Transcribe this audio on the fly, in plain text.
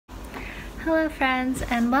Hello friends,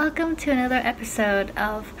 and welcome to another episode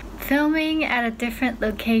of filming at a different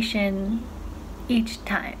location each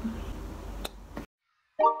time.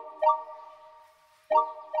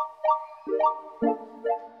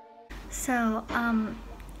 So,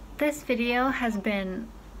 this video has been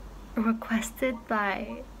requested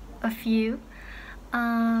by a few,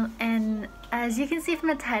 and as you can see from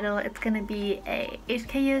the title, it's gonna be a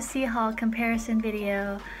HKUST haul comparison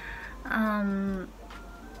video.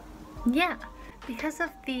 Yeah, because of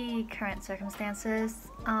the current circumstances,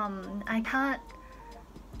 I can't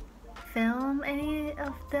film any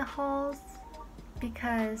of the hauls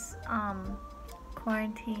because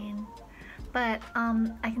quarantine. But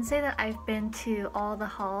I can say that I've been to all the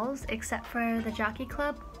halls except for the Jockey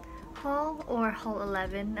Club haul, or Hall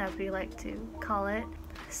 11 as we like to call it.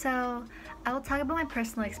 So I will talk about my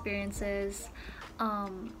personal experiences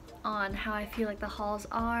on how I feel like the halls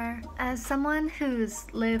are. As someone who's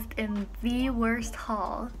lived in the worst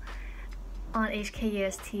hall on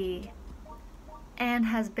HKUST and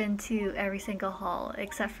has been to every single hall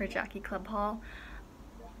except for Jockey Club Hall,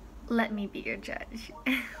 let me be your judge.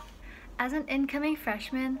 As an incoming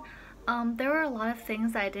freshman, there were a lot of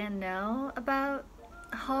things that I didn't know about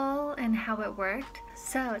hall and how it worked.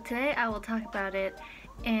 So today I will talk about it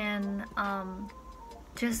and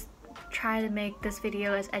just try to make this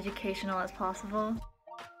video as educational as possible.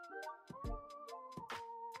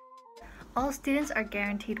 All students are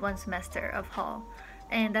guaranteed 1 semester of hall,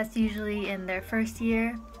 and that's usually in their first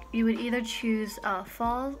year. You would either choose a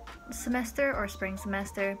fall semester or spring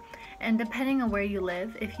semester, and depending on where you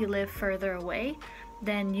live, if you live further away,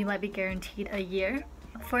 then you might be guaranteed a year.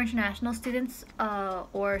 For international students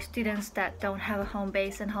or students that don't have a home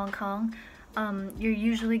base in Hong Kong, you're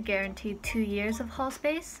usually guaranteed 2 years of hall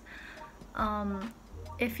space.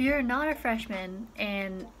 If you're not a freshman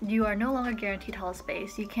and you are no longer guaranteed hall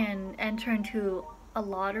space, you can enter into a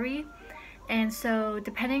lottery, and so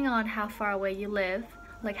depending on how far away you live,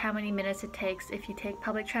 like how many minutes it takes if you take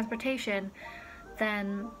public transportation,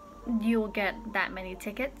 then you will get that many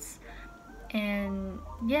tickets. And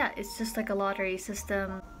yeah, it's just like a lottery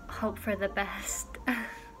system. Hope for the best.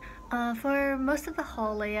 For most of the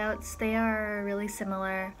hall layouts, they are really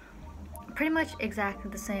similar, pretty much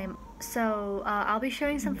exactly the same. So I'll be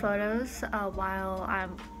showing some photos while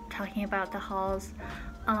I'm talking about the halls,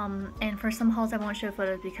 and for some halls I won't show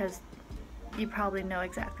photos because you probably know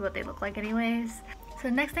exactly what they look like anyways. So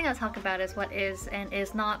the next thing I'll talk about is what is and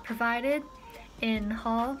is not provided in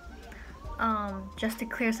hall, just to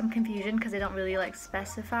clear some confusion because they don't really like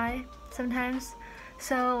specify sometimes.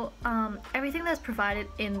 So everything that's provided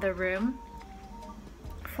in the room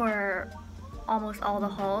for almost all the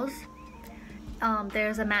halls,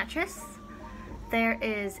 there's a mattress, there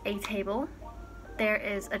is a table, there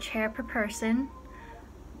is a chair per person,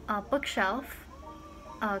 a bookshelf,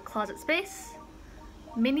 a closet space,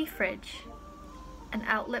 mini fridge, an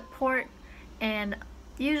outlet port, and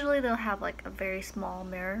usually they'll have like a very small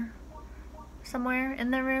mirror somewhere in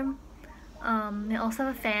the room. They also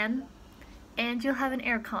have a fan, and you'll have an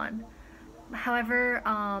aircon. However,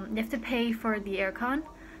 you have to pay for the aircon,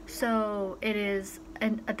 so it is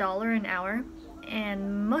 $1 an hour,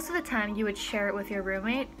 and most of the time you would share it with your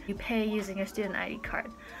roommate. You pay using your student ID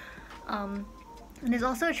card. And there's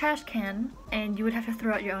also a trash can, and you would have to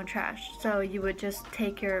throw out your own trash. So you would just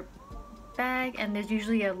take your bag, and there's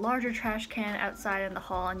usually a larger trash can outside in the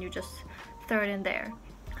hall, and you just throw it in there.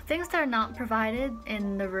 Things that are not provided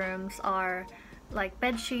in the rooms are like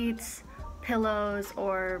bed sheets, pillows,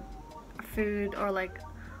 or food, or like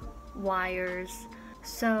wires.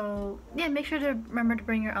 So yeah, make sure to remember to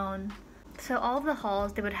bring your own. So all of the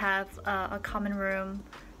halls, they would have a common room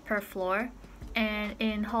per floor, and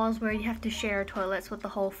in halls where you have to share toilets with the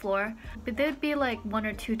whole floor, but there'd be like 1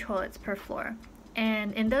 or 2 toilets per floor.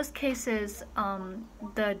 And in those cases,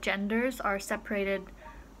 the genders are separated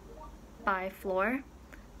by floor.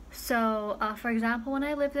 So for example, when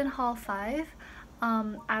I lived in Hall 5,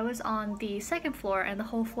 I was on the 2nd floor, and the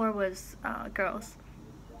whole floor was girls,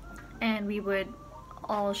 and we would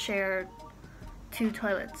all share 2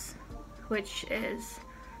 toilets, which is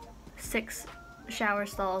 6 shower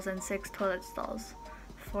stalls and 6 toilet stalls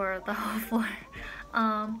for the whole floor.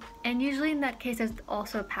 And usually in that case there's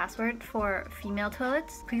also a password for female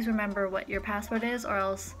toilets. Please remember what your password is, or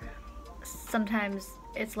else sometimes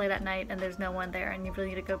it's late at night and there's no one there and you really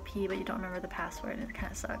need to go pee but you don't remember the password, and it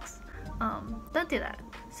kind of sucks. Don't do that.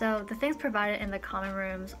 So the things provided in the common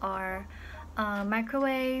rooms are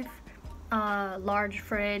microwave, large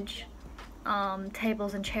fridge,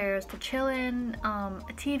 tables and chairs to chill in,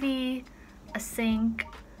 a TV, a sink,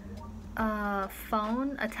 a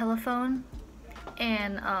phone, a telephone,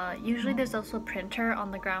 and usually there's also a printer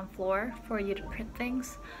on the ground floor for you to print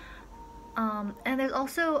things. And there's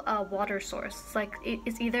also a water source. Like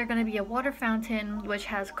it's either going to be a water fountain which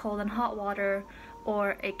has cold and hot water,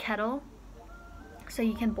 or a kettle so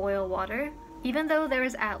you can boil water. Even though there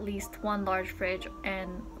is at least one large fridge and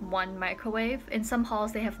one microwave, in some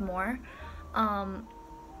halls they have more.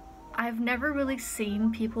 I've never really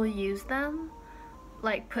seen people use them,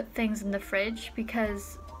 like put things in the fridge,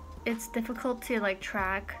 because it's difficult to like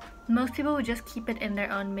track. Most people would just keep it in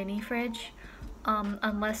their own mini fridge,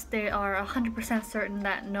 unless they are 100% certain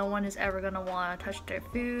that no one is ever gonna want to touch their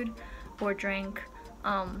food or drink.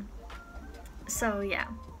 So yeah.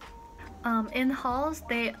 In halls,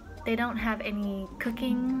 they don't have any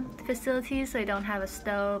cooking facilities. They don't have a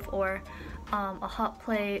stove or a hot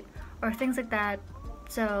plate or things like that,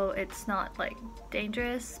 so it's not like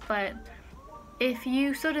dangerous. But if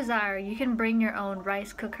you so desire, you can bring your own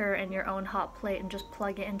rice cooker and your own hot plate and just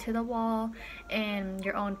plug it into the wall, and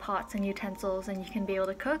your own pots and utensils, and you can be able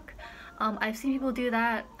to cook. I've seen people do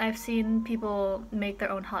that. I've seen people make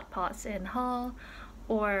their own hot pots in hall,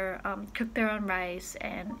 or cook their own rice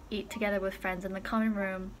and eat together with friends in the common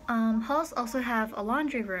room. Halls also have a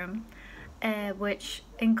laundry room, which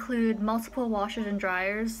include multiple washers and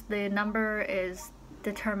dryers. The number is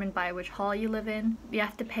determined by which hall you live in. You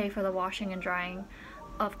have to pay for the washing and drying,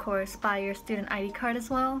 of course, by your student ID card as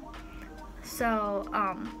well. So,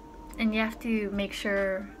 and you have to make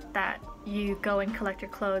sure that you go and collect your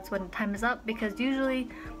clothes when time is up, because usually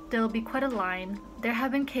there'll be quite a line. There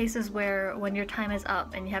have been cases where when your time is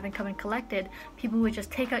up and you haven't come and collected, people would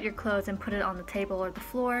just take out your clothes and put it on the table or the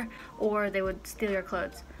floor, or they would steal your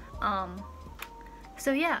clothes.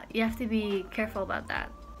 So yeah, you have to be careful about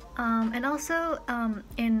that. And also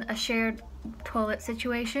in a shared toilet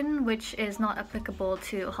situation, which is not applicable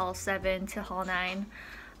to Hall 7 to Hall 9,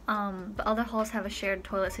 but other halls have a shared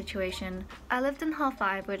toilet situation. I lived in Hall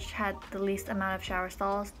 5, which had the least amount of shower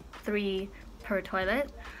stalls, 3 per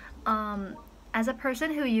toilet. As a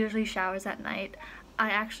person who usually showers at night,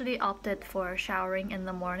 I actually opted for showering in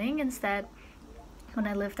the morning instead when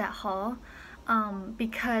I lived at Hall,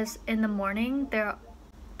 because in the morning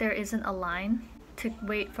there isn't a line to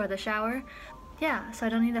wait for the shower. Yeah, so I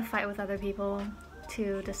don't need to fight with other people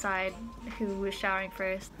to decide who is showering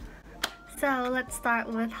first. So let's start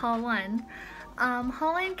with Hall 1.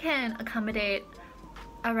 Hall 1 can accommodate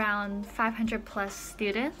around 500 plus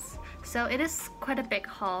students, so it is quite a big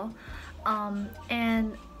hall.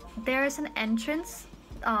 And there is an entrance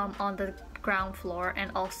on the ground floor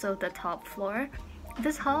and also the top floor.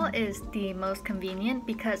 This hall is the most convenient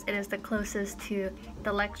because it is the closest to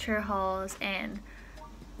the lecture halls and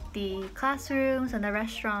the classrooms and the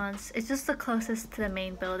restaurants. It's just the closest to the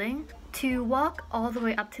main building. To walk all the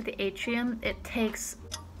way up to the atrium, it takes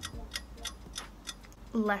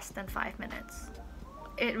less than 5 minutes.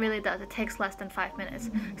 It really does. It takes less than 5 minutes.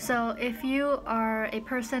 So if you are a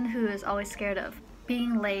person who is always scared of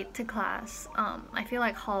being late to class, I feel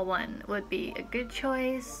like Hall 1 would be a good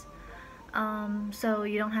choice. So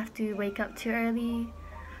you don't have to wake up too early.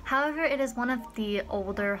 However, it is one of the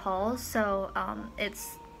older halls, so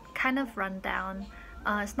it's kind of run down.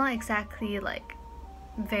 It's not exactly like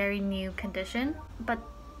very new condition, but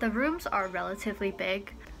the rooms are relatively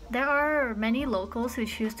big. There are many locals who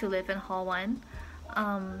choose to live in Hall 1.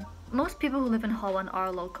 Most people who live in Hall 1 are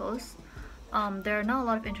locals. There are not a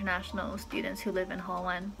lot of international students who live in Hall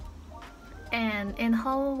 1. And in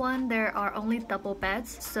Hall 1 there are only double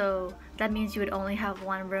beds, so that means you would only have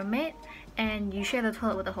one roommate and you share the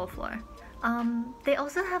toilet with the whole floor. They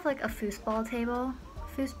also have like a foosball table.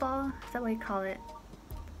 Foosball? Is that what you call it?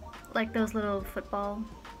 Like those little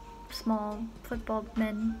small football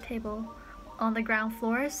men table on the ground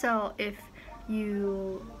floor, so if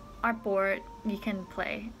you are bored, you can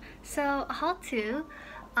play. So Hall 2,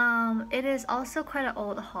 it is also quite an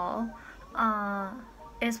old hall.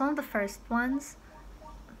 It's one of the first ones.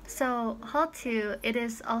 So Hall 2, it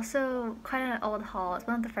is also quite an old hall. It's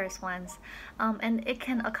one of the first ones, and it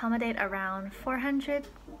can accommodate around 400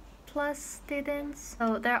 plus students.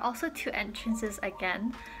 So there are also 2 entrances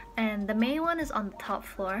again, and the main one is on the top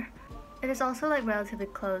floor. It is also like relatively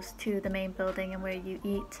close to the main building and where you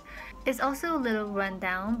eat. It's also a little run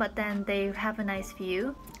down, but then they have a nice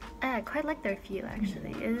view. I quite like their view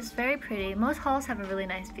actually. It is very pretty. Most halls have a really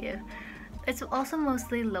nice view. It's also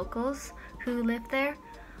mostly locals who live there,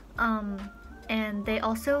 and they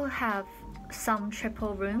also have some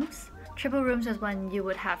triple rooms. Triple rooms is when you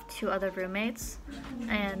would have 2 other roommates,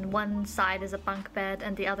 and one side is a bunk bed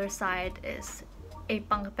and the other side is a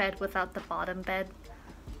bunk bed without the bottom bed.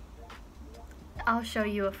 I'll show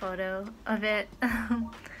you a photo of it.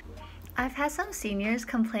 I've had some seniors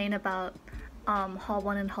complain about Hall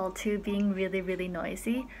 1 and Hall 2 being really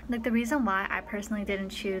noisy. Like, the reason why I personally didn't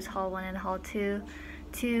choose Hall 1 and Hall 2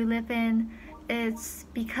 to live in is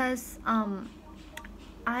because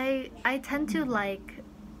I tend to like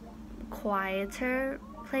quieter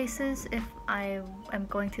places if I am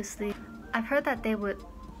going to sleep. I've heard that they would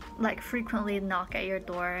like frequently knock at your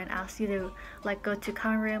door and ask you to like go to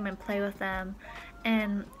common room and play with them,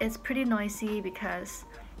 and it's pretty noisy because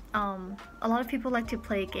a lot of people like to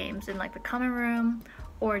play games in like the common room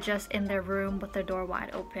or just in their room with their door wide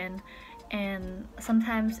open, and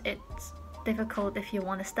sometimes it's difficult if you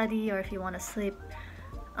want to study or if you want to sleep.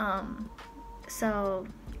 So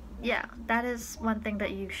yeah, that is one thing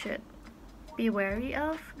that you should be wary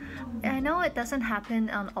of. I know it doesn't happen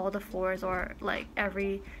on all the floors or like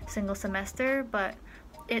every single semester, but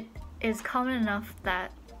it is common enough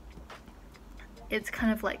that it's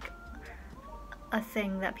kind of like a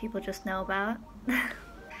thing that people just know about.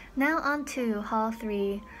 Now on to Hall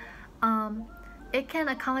 3. It can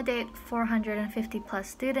accommodate 450 plus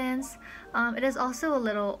students. It is also a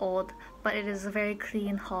little old, but it is a very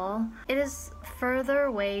clean hall. It is further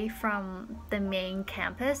away from the main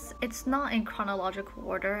campus. It's not in chronological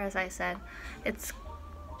order, as I said. It's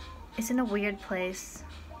in a weird place,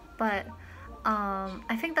 but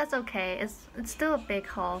I think that's okay. It's still a big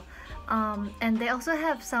hall, and they also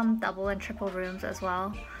have some double and triple rooms as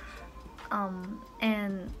well.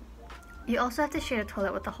 And you also have to share a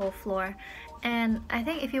toilet with the whole floor. And I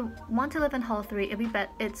think if you want to live in Hall 3,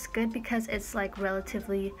 it's good because it's like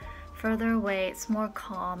relatively further away. It's more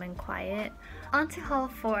calm and quiet. On to Hall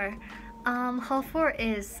 4. Hall 4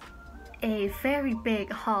 is a very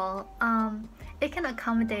big hall. It can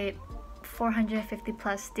accommodate 450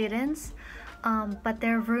 plus students, but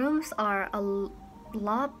their rooms are a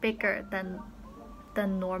lot bigger than the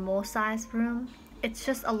normal size room. It's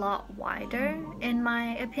just a lot wider in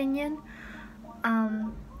my opinion.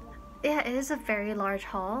 Yeah, it is a very large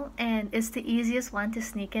hall, and it's the easiest one to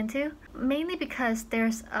sneak into, mainly because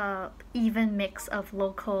there's a even mix of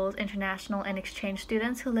locals, international, and exchange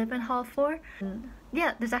students who live in Hall 4. And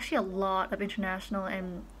yeah, there's actually a lot of international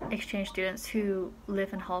and exchange students who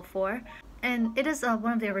live in Hall 4, and it is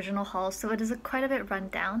one of the original halls, so it is quite a bit run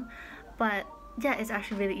down, but yeah, it's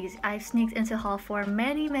actually really easy. I've sneaked into Hall 4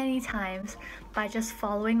 many times by just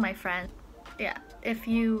following my friends. Yeah, if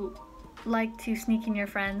you like to sneak in your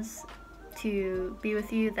friends to be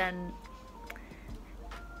with you, then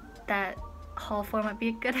that Hall 4 might be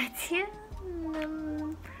a good idea.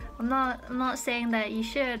 I'm not saying that you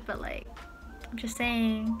should, but like, I'm just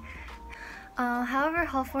saying. However,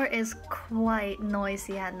 Hall 4 is quite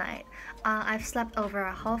noisy at night. I've slept over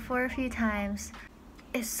at Hall 4 a few times.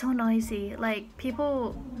 It's so noisy. Like,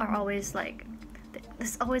 people are always like,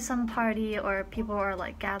 there's always some party or people are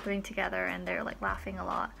like gathering together and they're like laughing a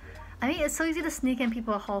lot. I mean, it's so easy to sneak in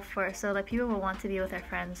people at Hall 4, so like people will want to be with their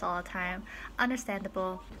friends all the time.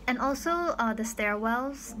 Understandable. And also the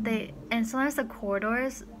stairwells, and sometimes the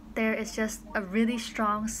corridors, there is just a really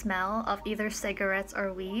strong smell of either cigarettes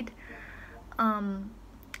or weed.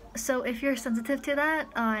 So if you're sensitive to that,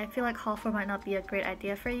 I feel like Hall 4 might not be a great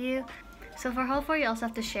idea for you. So for Hall 4, you also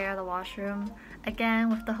have to share the washroom, again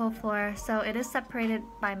with the whole floor, so it is separated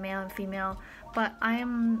by male and female, but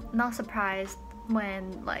I'm not surprised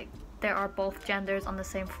when like there are both genders on the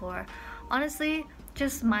same floor. Honestly,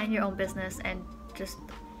 just mind your own business and just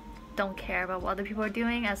don't care about what other people are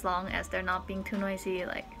doing as long as they're not being too noisy.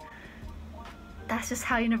 Like, that's just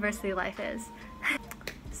how university life is.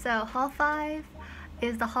 So Hall 5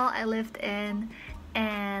 is the hall I lived in,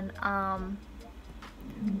 and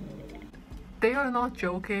they are not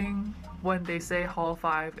joking when they say Hall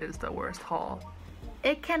 5 is the worst hall.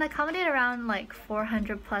 It can accommodate around like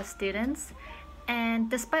 400 plus students, and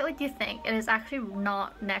despite what you think, it is actually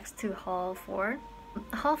not next to Hall 4.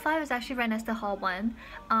 Hall 5 is actually right next to Hall 1.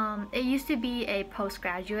 It used to be a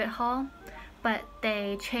postgraduate hall, but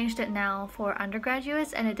they changed it now for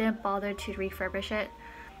undergraduates and it didn't bother to refurbish it.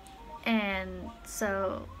 And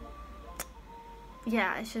so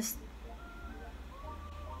yeah, it's just,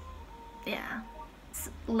 yeah.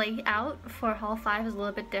 Layout for Hall 5 is a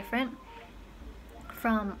little bit different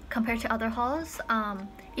compared to other halls.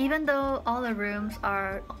 Even though all the rooms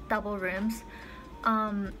are double rooms,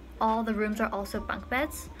 all the rooms are also bunk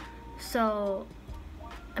beds. So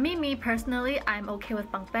I mean, me personally, I'm okay with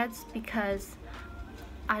bunk beds because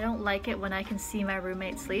I don't like it when I can see my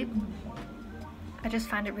roommate sleep. I just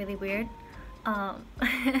find it really weird.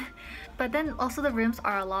 But then also the rooms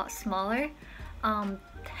are a lot smaller,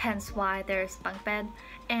 hence why there's bunk bed,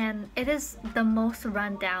 and it is the most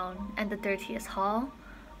run down and the dirtiest hall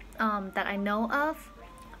that I know of.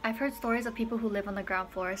 I've heard stories of people who live on the ground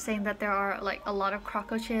floor saying that there are like a lot of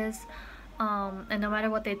cockroaches, and no matter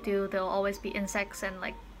what they do, there'll always be insects and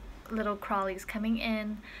like little crawlies coming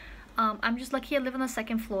in. I'm just lucky I live on the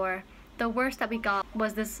second floor. The worst that we got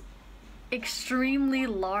was this extremely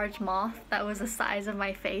large moth that was the size of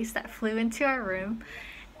my face that flew into our room,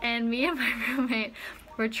 and me and my roommate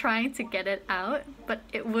were trying to get it out, but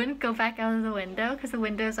it wouldn't go back out of the window because the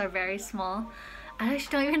windows are very small. I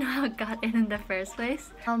actually don't even know how it got in the first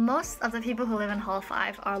place. Most of the people who live in Hall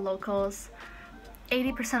 5 are locals.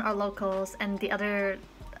 80% are locals, and the other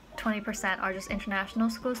 20% are just international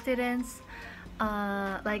school students,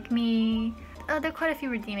 like me. There are quite a few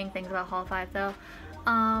redeeming things about Hall 5 though.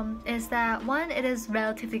 Is that one, it is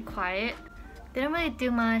relatively quiet. They don't really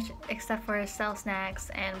do much except for sell snacks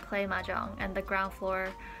and play mahjong and the ground floor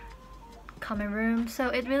common room, so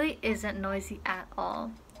it really isn't noisy at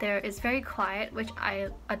all. There is very quiet, which I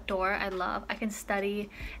adore, I love. I can study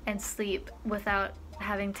and sleep without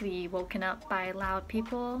having to be woken up by loud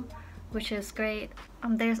people, which is great.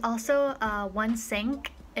 There's also one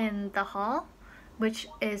sink in the hall, which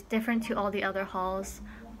is different to all the other halls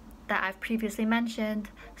that I've previously mentioned.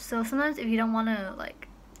 So sometimes if you don't want to like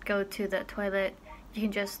go to the toilet, you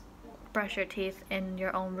can just brush your teeth in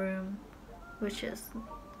your own room, which is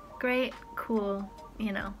great, cool,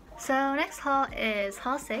 you know. So next hall is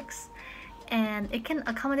Hall 6, and it can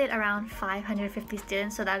accommodate around 550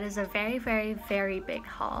 students, so that is a very, very, very big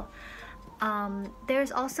hall.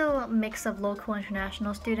 There's also a mix of local and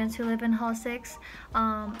international students who live in Hall 6.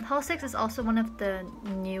 Hall 6 is also one of the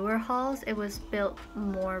newer halls. It was built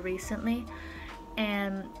more recently,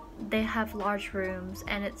 and they have large rooms,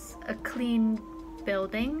 and it's a clean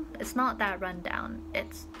building. It's not that run down.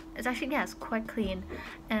 It's actually, yeah, it's quite clean,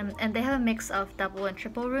 and they have a mix of double and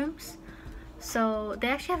triple rooms, so they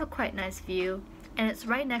actually have a quite nice view, and it's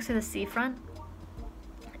right next to the seafront.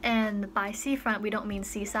 And by seafront, we don't mean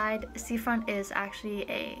seaside. Seafront is actually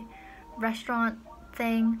a restaurant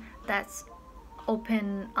thing that's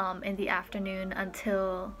open in the afternoon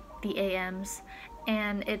until the AMs,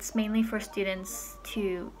 and it's mainly for students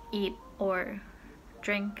to eat or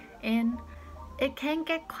drink in. It can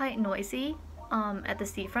get quite noisy at the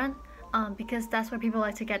seafront because that's where people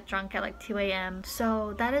like to get drunk at like 2 a.m.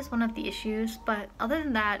 So that is one of the issues, but other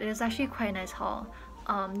than that, it is actually quite a nice hall.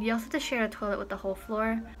 You also have to share a toilet with the whole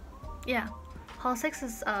floor. Yeah, Hall 6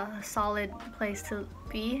 is a solid place to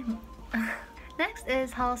be. Next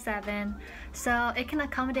is Hall 7. So it can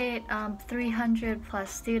accommodate 300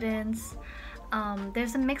 plus students.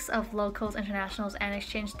 There's a mix of locals, internationals, and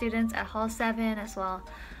exchange students at Hall 7 as well.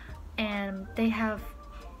 And they have,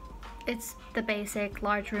 it's the basic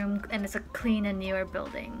large room, and it's a clean and newer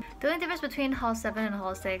building. The only difference between Hall 7 and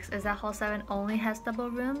Hall 6 is that Hall 7 only has double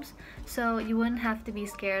rooms, so you wouldn't have to be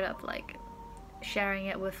scared of like sharing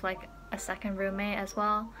it with like a second roommate as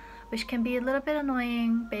well, which can be a little bit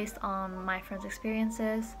annoying based on my friends'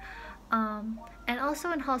 experiences. And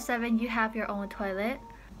also in Hall 7 you have your own toilet.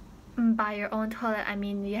 By your own toilet I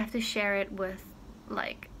mean you have to share it with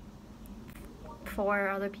like 4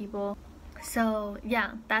 other people. So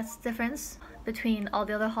yeah, that's the difference between all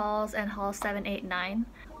the other halls and Hall 7, 8, 9.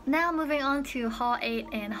 Now moving on to Hall 8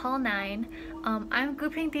 and Hall 9. I'm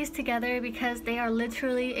grouping these together because they are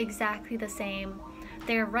literally exactly the same.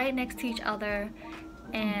 They're right next to each other,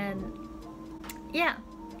 and yeah.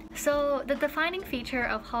 So the defining feature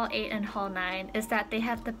of Hall 8 and Hall 9 is that they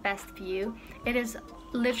have the best view. It is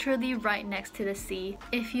literally right next to the sea.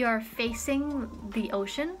 If you are facing the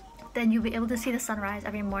ocean, then you'll be able to see the sunrise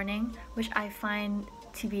every morning, which I find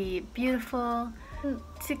to be beautiful.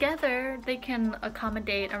 Together, they can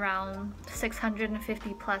accommodate around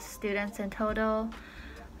 650 plus students in total,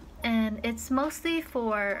 and it's mostly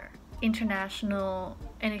for international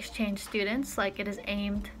and exchange students. Like, it is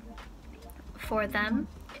aimed for them.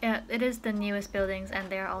 It is the newest buildings, and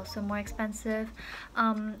they are also more expensive.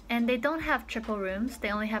 And they don't have triple rooms,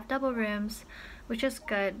 they only have double rooms, which is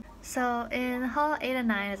good. So in Hall 8 and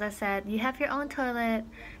 9, as I said, you have your own toilet,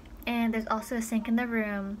 and there's also a sink in the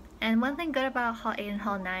room. And one thing good about Hall 8 and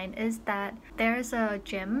Hall 9 is that there's a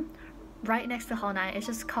gym right next to Hall 9. It's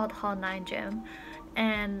just called Hall 9 Gym,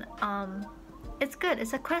 and it's good.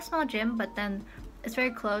 It's a quite small gym, but then it's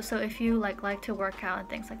very close, so if you like to work out and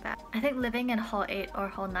things like that. I think living in Hall 8 or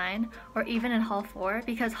Hall 9, or even in Hall 4,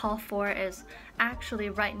 because Hall 4 is actually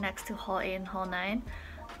right next to Hall 8 and Hall 9.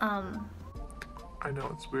 I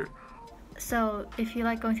know, it's weird. So if you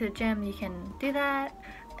like going to the gym, you can do that.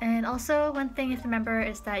 And also, one thing you have to remember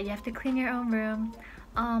is that you have to clean your own room.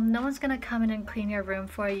 No one's gonna come in and clean your room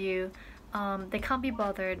for you. They can't be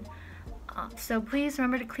bothered. So please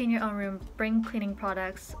remember to clean your own room, bring cleaning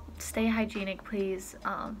products, stay hygienic, please.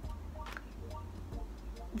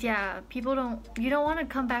 Yeah, you don't want to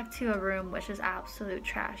come back to a room which is absolute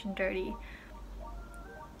trash and dirty.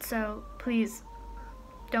 So please,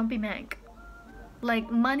 don't be Meg. Like,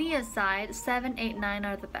 money aside, 7, 8, 9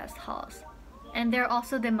 are the best halls. And they're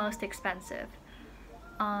also the most expensive.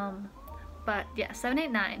 But yeah, 7,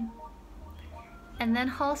 8, 9. And then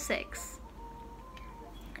hall 6.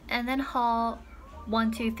 And then hall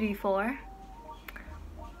 1, 2, 3, 4.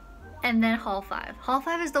 And then hall 5. Hall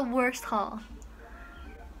 5 is the worst hall.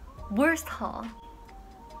 Worst hall.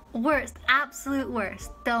 Worst. Absolute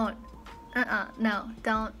worst. Don't. No.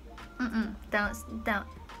 Don't. Don't.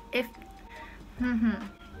 If.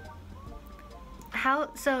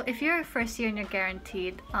 So if you're a first year and you're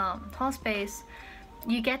guaranteed hall space,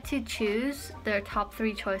 you get to choose their top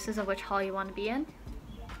 3 choices of which hall you want to be in.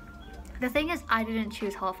 The thing is, I didn't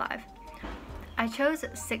choose hall 5. I chose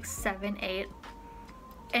 6, 7, 8,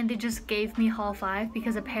 and they just gave me hall 5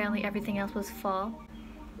 because apparently everything else was full.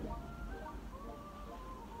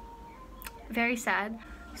 Very sad.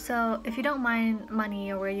 So if you don't mind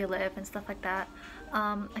money or where you live and stuff like that,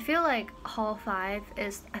 I feel like hall 5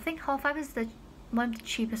 is, I think hall 5 is one of the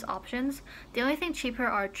cheapest options. The only thing cheaper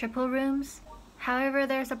are triple rooms. However,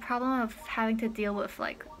 there's a problem of having to deal with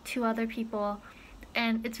like 2 other people,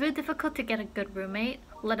 and it's really difficult to get a good roommate,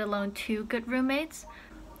 let alone 2 good roommates.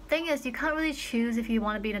 Thing is, you can't really choose if you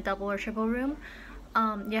want to be in a double or triple room.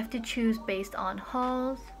 You have to choose based on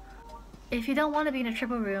halls. If you don't want to be in a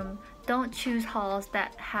triple room, don't choose halls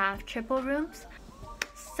that have triple rooms.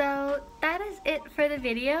 So that is it for the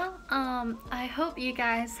video. I hope you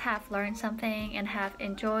guys have learned something and have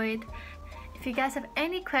enjoyed. If you guys have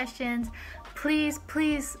any questions, please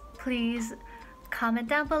comment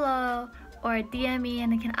down below or DM me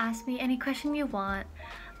and you can ask me any question you want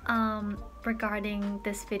regarding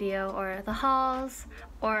this video or the halls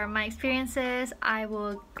or my experiences. I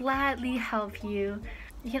will gladly help you.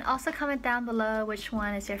 You can also comment down below which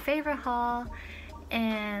one is your favorite hall,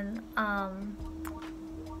 and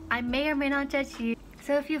I may or may not judge you.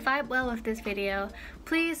 So if you vibe well with this video,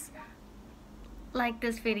 please like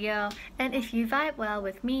this video, and if you vibe well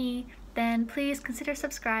with me, then please consider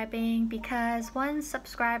subscribing, because 1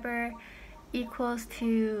 subscriber equals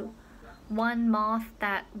to 1 moth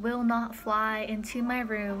that will not fly into my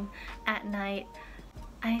room at night.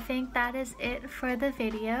 I think that is it for the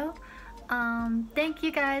video. Thank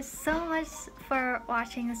you guys so much for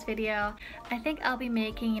watching this video. I think I'll be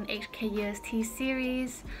making an HKUST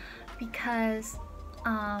series because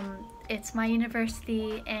it's my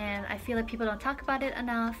university and I feel like people don't talk about it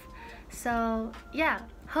enough. So yeah,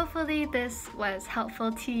 hopefully this was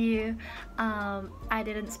helpful to you. I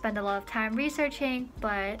didn't spend a lot of time researching,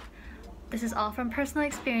 but this is all from personal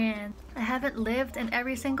experience. I haven't lived in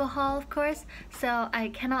every single hall, of course, so I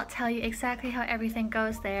cannot tell you exactly how everything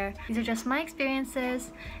goes there. These are just my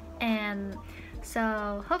experiences, and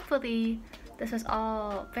so hopefully this was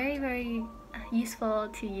all very useful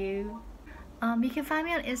to you. You can find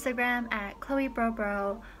me on Instagram at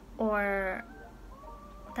ChloeBroBro, or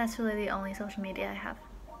that's really the only social media I have.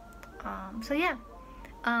 So yeah,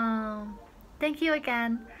 thank you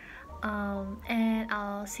again. And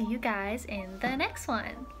I'll see you guys in the next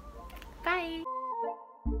one. Bye!